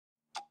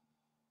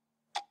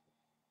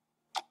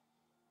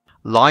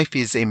Life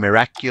is a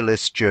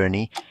miraculous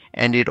journey,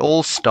 and it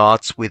all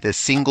starts with a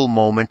single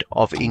moment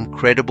of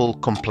incredible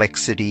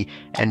complexity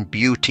and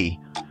beauty.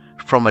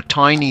 From a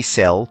tiny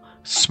cell,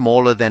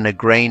 smaller than a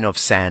grain of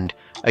sand,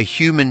 a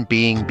human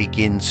being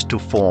begins to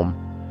form.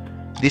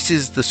 This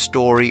is the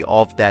story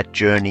of that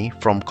journey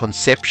from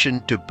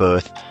conception to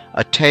birth,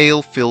 a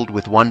tale filled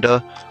with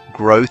wonder,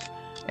 growth,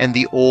 and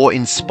the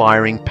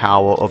awe-inspiring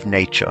power of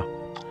nature.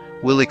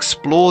 We'll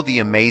explore the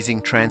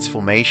amazing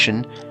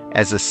transformation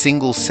as a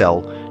single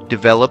cell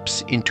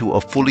develops into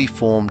a fully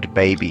formed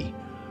baby,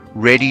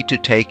 ready to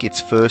take its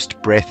first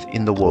breath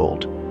in the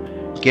world.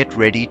 Get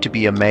ready to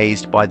be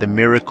amazed by the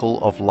miracle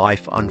of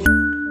life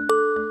unfolding.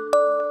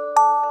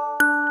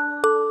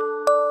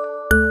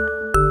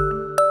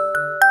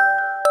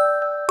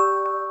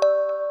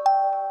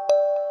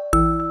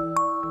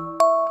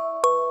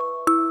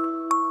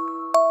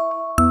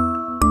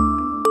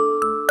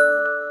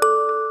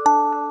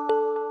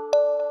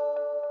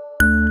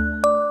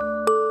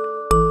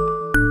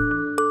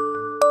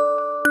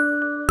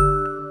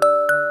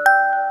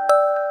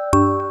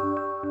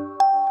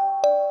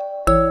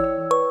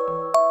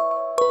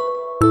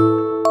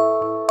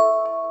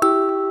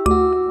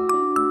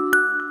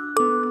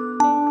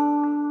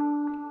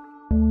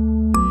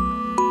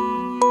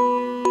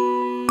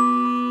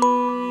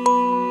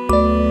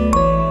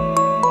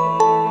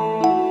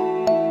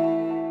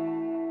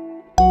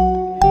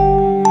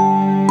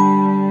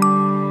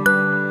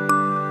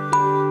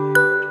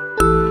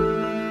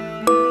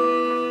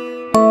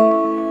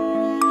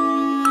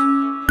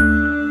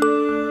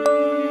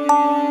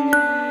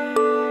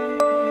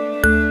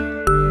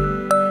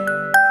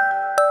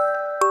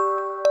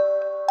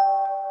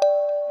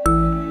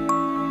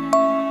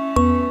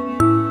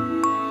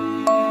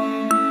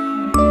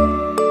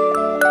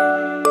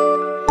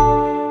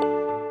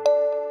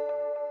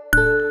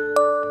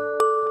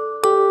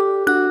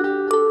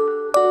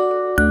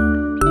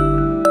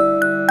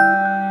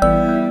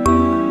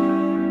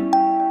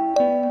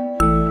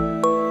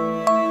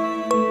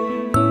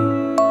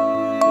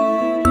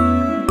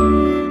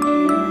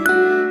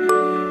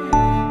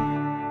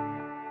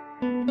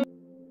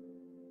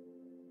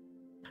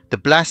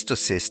 The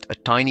blastocyst, a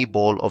tiny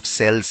ball of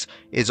cells,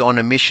 is on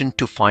a mission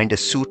to find a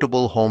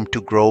suitable home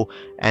to grow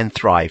and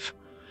thrive.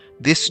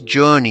 This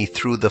journey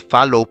through the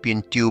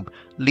fallopian tube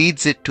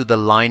leads it to the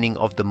lining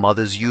of the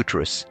mother's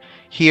uterus.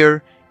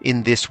 Here,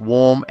 in this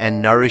warm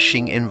and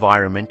nourishing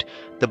environment,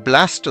 the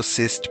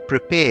blastocyst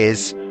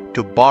prepares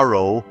to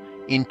burrow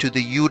into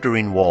the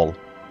uterine wall.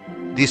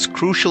 This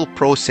crucial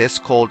process,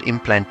 called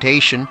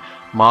implantation,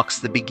 marks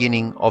the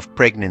beginning of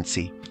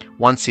pregnancy.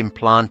 Once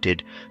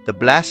implanted, the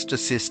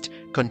blastocyst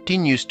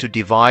continues to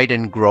divide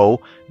and grow,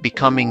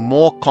 becoming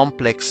more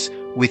complex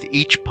with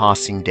each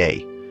passing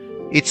day.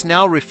 It's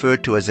now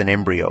referred to as an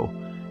embryo,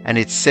 and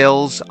its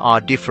cells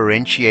are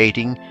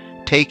differentiating,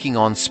 taking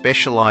on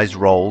specialized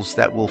roles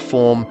that will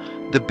form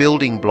the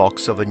building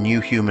blocks of a new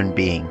human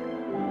being.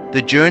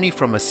 The journey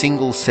from a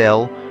single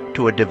cell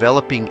to a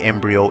developing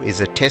embryo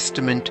is a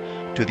testament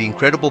to the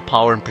incredible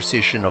power and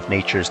precision of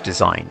nature's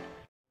design.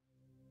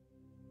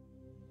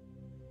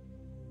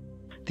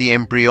 The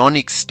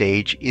embryonic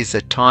stage is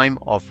a time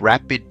of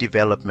rapid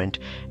development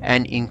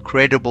and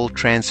incredible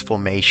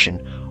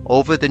transformation.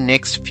 Over the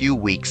next few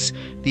weeks,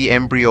 the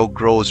embryo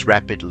grows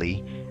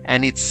rapidly,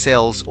 and its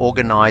cells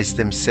organize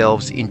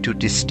themselves into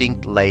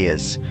distinct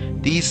layers.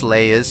 These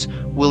layers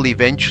will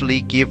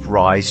eventually give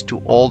rise to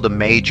all the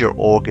major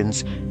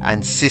organs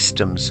and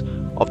systems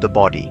of the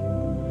body.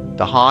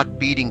 The heart,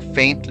 beating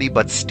faintly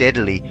but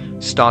steadily,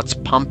 starts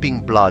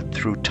pumping blood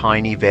through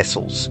tiny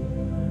vessels.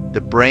 The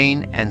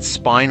brain and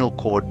spinal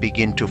cord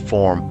begin to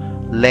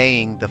form,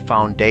 laying the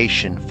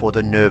foundation for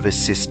the nervous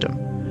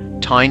system.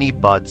 Tiny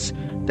buds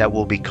that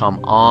will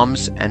become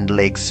arms and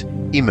legs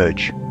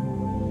emerge.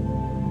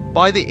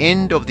 By the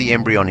end of the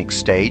embryonic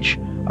stage,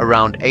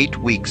 around 8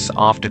 weeks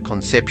after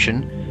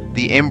conception,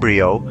 the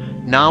embryo,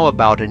 now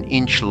about an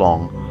inch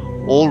long,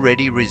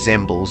 already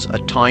resembles a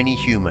tiny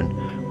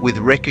human with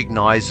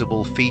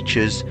recognizable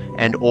features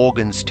and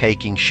organs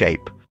taking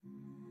shape.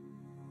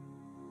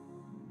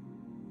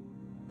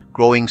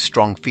 Growing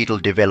strong fetal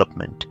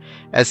development.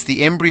 As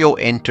the embryo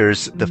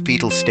enters the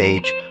fetal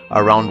stage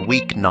around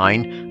week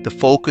 9, the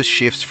focus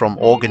shifts from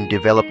organ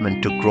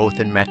development to growth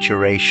and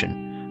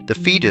maturation. The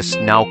fetus,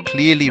 now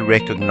clearly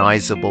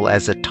recognizable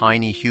as a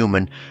tiny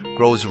human,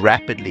 grows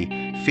rapidly,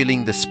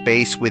 filling the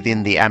space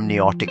within the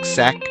amniotic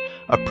sac,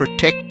 a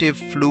protective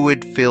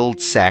fluid-filled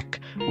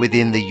sac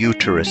within the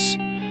uterus.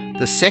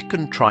 The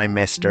second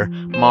trimester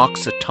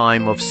marks a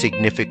time of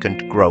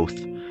significant growth.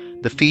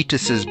 The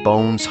fetus's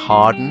bones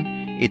harden,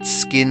 its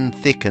skin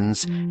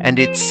thickens, and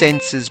its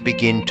senses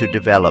begin to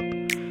develop.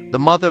 The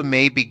mother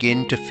may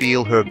begin to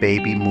feel her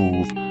baby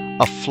move,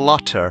 a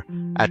flutter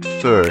at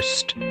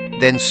first,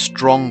 then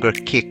stronger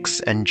kicks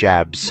and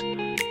jabs.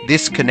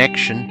 This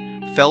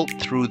connection, felt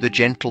through the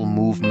gentle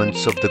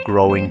movements of the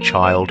growing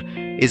child,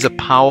 is a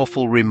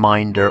powerful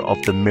reminder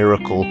of the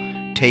miracle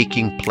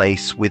taking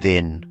place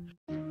within.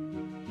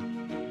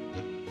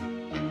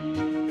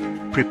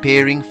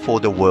 Preparing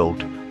for the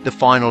world. the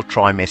final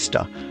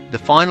trimester. The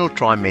final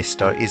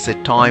trimester is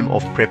a time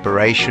of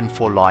preparation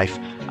for life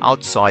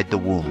outside the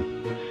womb.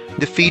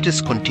 The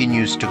fetus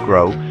continues to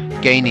grow,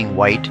 gaining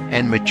weight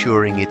and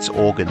maturing its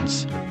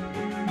organs.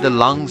 The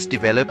lungs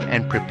develop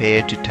and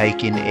prepare to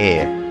take in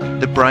air.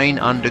 The brain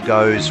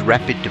undergoes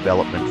rapid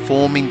development,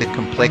 forming the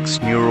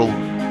complex neural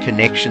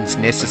connections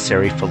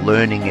necessary for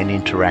learning and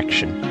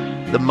interaction.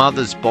 The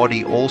mother's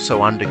body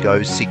also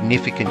undergoes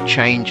significant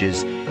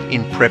changes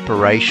in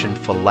preparation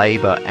for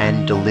labor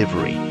and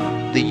delivery.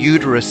 The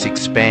uterus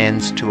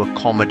expands to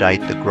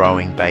accommodate the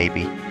growing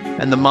baby,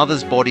 and the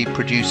mother's body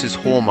produces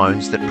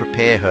hormones that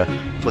prepare her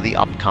for the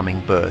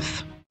upcoming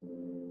birth.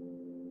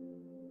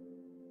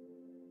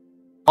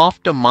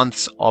 After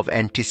months of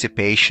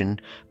anticipation,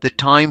 the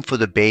time for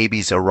the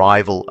baby's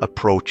arrival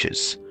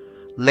approaches.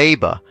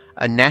 Labor,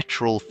 a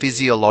natural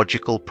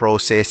physiological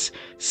process,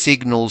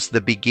 signals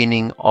the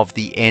beginning of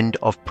the end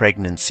of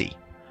pregnancy.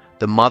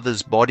 The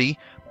mother's body,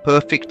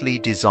 perfectly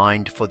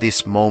designed for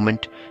this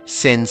moment,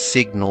 sends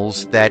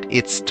signals that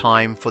it's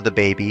time for the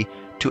baby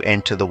to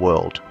enter the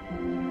world.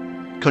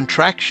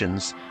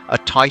 Contractions, a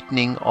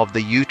tightening of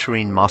the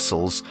uterine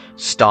muscles,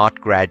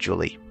 start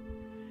gradually.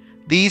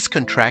 These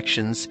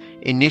contractions,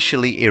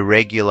 initially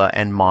irregular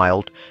and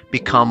mild,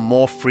 become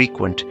more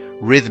frequent,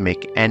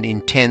 rhythmic, and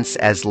intense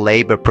as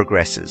labor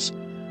progresses.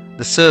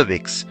 The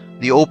cervix,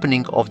 the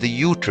opening of the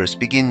uterus,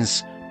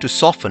 begins to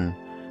soften,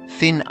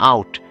 thin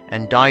out,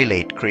 and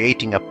dilate,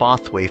 creating a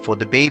pathway for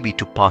the baby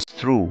to pass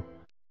through.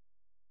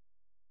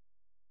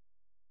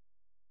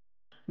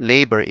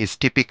 Labor is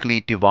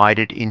typically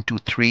divided into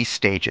 3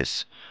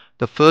 stages.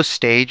 The first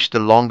stage, the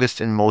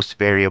longest and most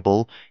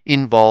variable,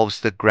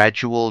 involves the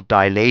gradual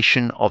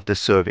dilation of the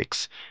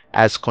cervix.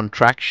 As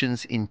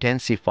contractions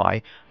intensify,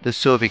 the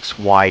cervix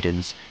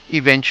widens,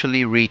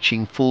 eventually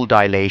reaching full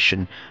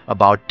dilation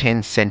about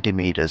 10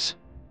 centimeters.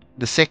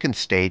 The second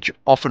stage,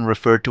 often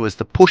referred to as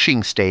the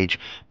pushing stage,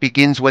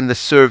 begins when the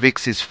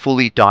cervix is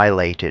fully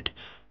dilated.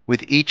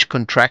 With each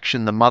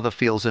contraction, the mother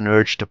feels an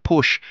urge to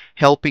push,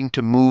 helping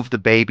to move the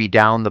baby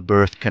down the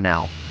birth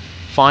canal.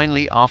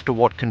 Finally, after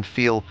what can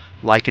feel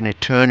like an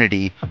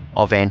eternity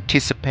of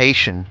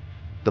anticipation,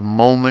 the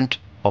moment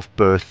of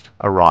birth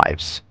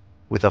arrives.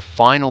 With a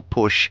final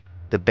push,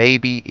 the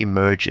baby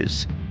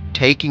emerges,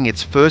 taking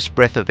its first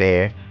breath of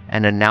air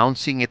and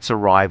announcing its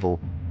arrival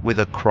with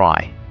a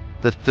cry.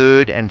 The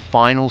third and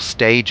final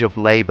stage of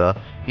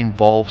labor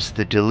involves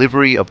the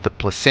delivery of the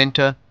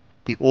placenta,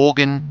 the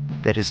organ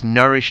that has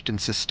nourished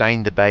and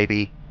sustained the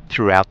baby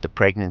throughout the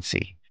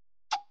pregnancy.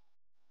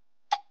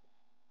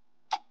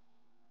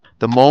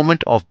 The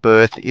moment of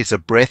birth is a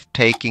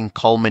breathtaking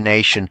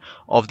culmination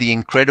of the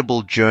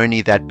incredible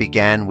journey that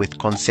began with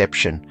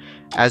conception.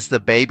 As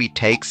the baby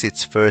takes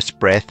its first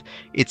breath,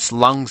 its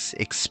lungs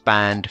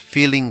expand,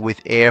 filling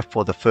with air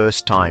for the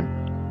first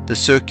time. The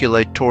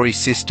circulatory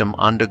system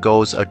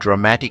undergoes a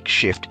dramatic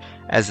shift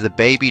as the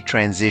baby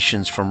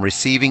transitions from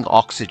receiving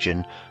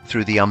oxygen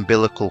through the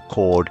umbilical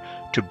cord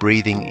to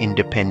breathing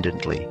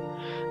independently.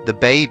 The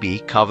baby,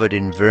 covered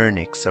in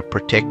vernix, a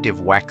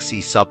protective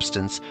waxy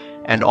substance,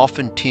 and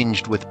often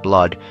tinged with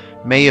blood,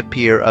 may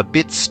appear a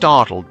bit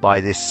startled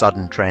by this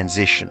sudden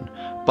transition.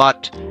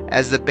 But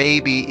as the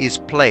baby is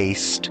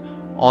placed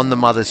on the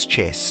mother's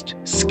chest,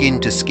 skin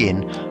to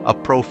skin, a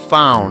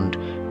profound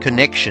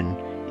connection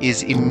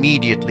is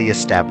immediately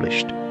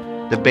established.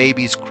 The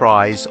baby's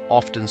cries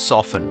often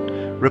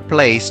soften,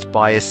 replaced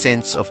by a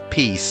sense of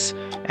peace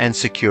and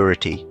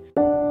security.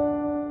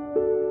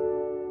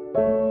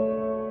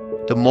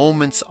 The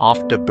moments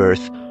after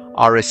birth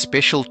are a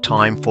special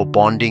time for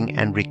bonding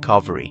and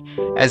recovery.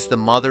 As the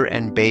mother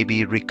and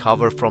baby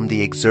recover from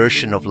the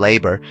exertion of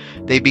labor,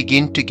 they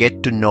begin to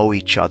get to know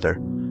each other.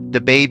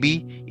 The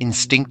baby,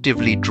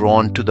 instinctively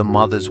drawn to the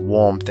mother's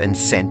warmth and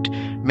scent,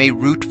 may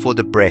root for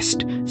the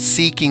breast,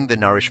 seeking the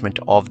nourishment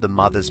of the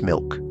mother's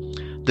milk.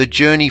 The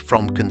journey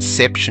from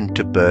conception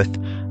to birth,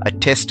 a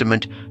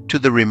testament to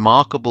the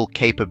remarkable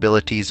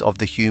capabilities of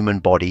the human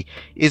body,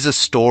 is a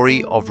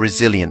story of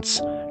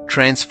resilience,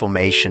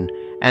 transformation,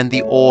 and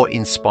the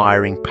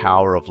awe-inspiring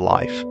power of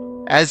life.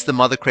 As the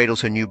mother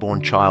cradles her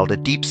newborn child, a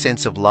deep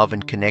sense of love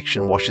and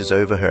connection washes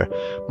over her,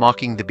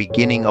 marking the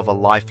beginning of a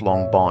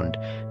lifelong bond.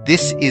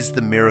 This is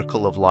the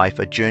miracle of life,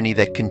 a journey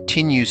that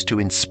continues to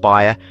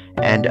inspire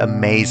and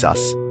amaze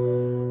us.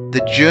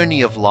 The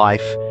journey of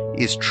life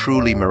is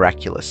truly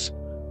miraculous.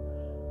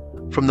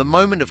 From the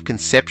moment of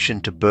conception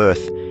to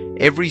birth,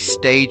 every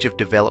stage of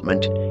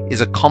development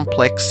is a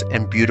complex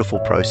and beautiful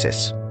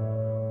process.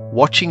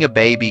 Watching a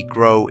baby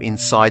grow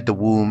inside the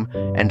womb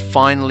and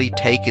finally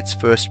take its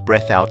first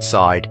breath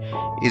outside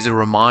is a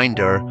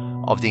reminder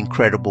of the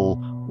incredible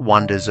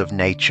wonders of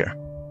nature.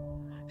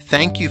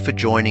 Thank you for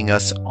joining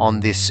us on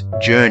this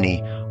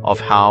journey of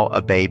how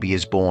a baby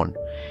is born.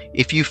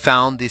 If you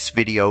found this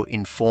video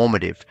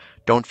informative,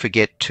 don't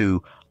forget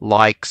to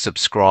like,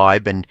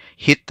 subscribe, and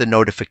hit the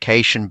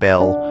notification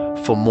bell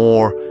for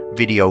more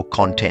video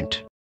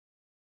content.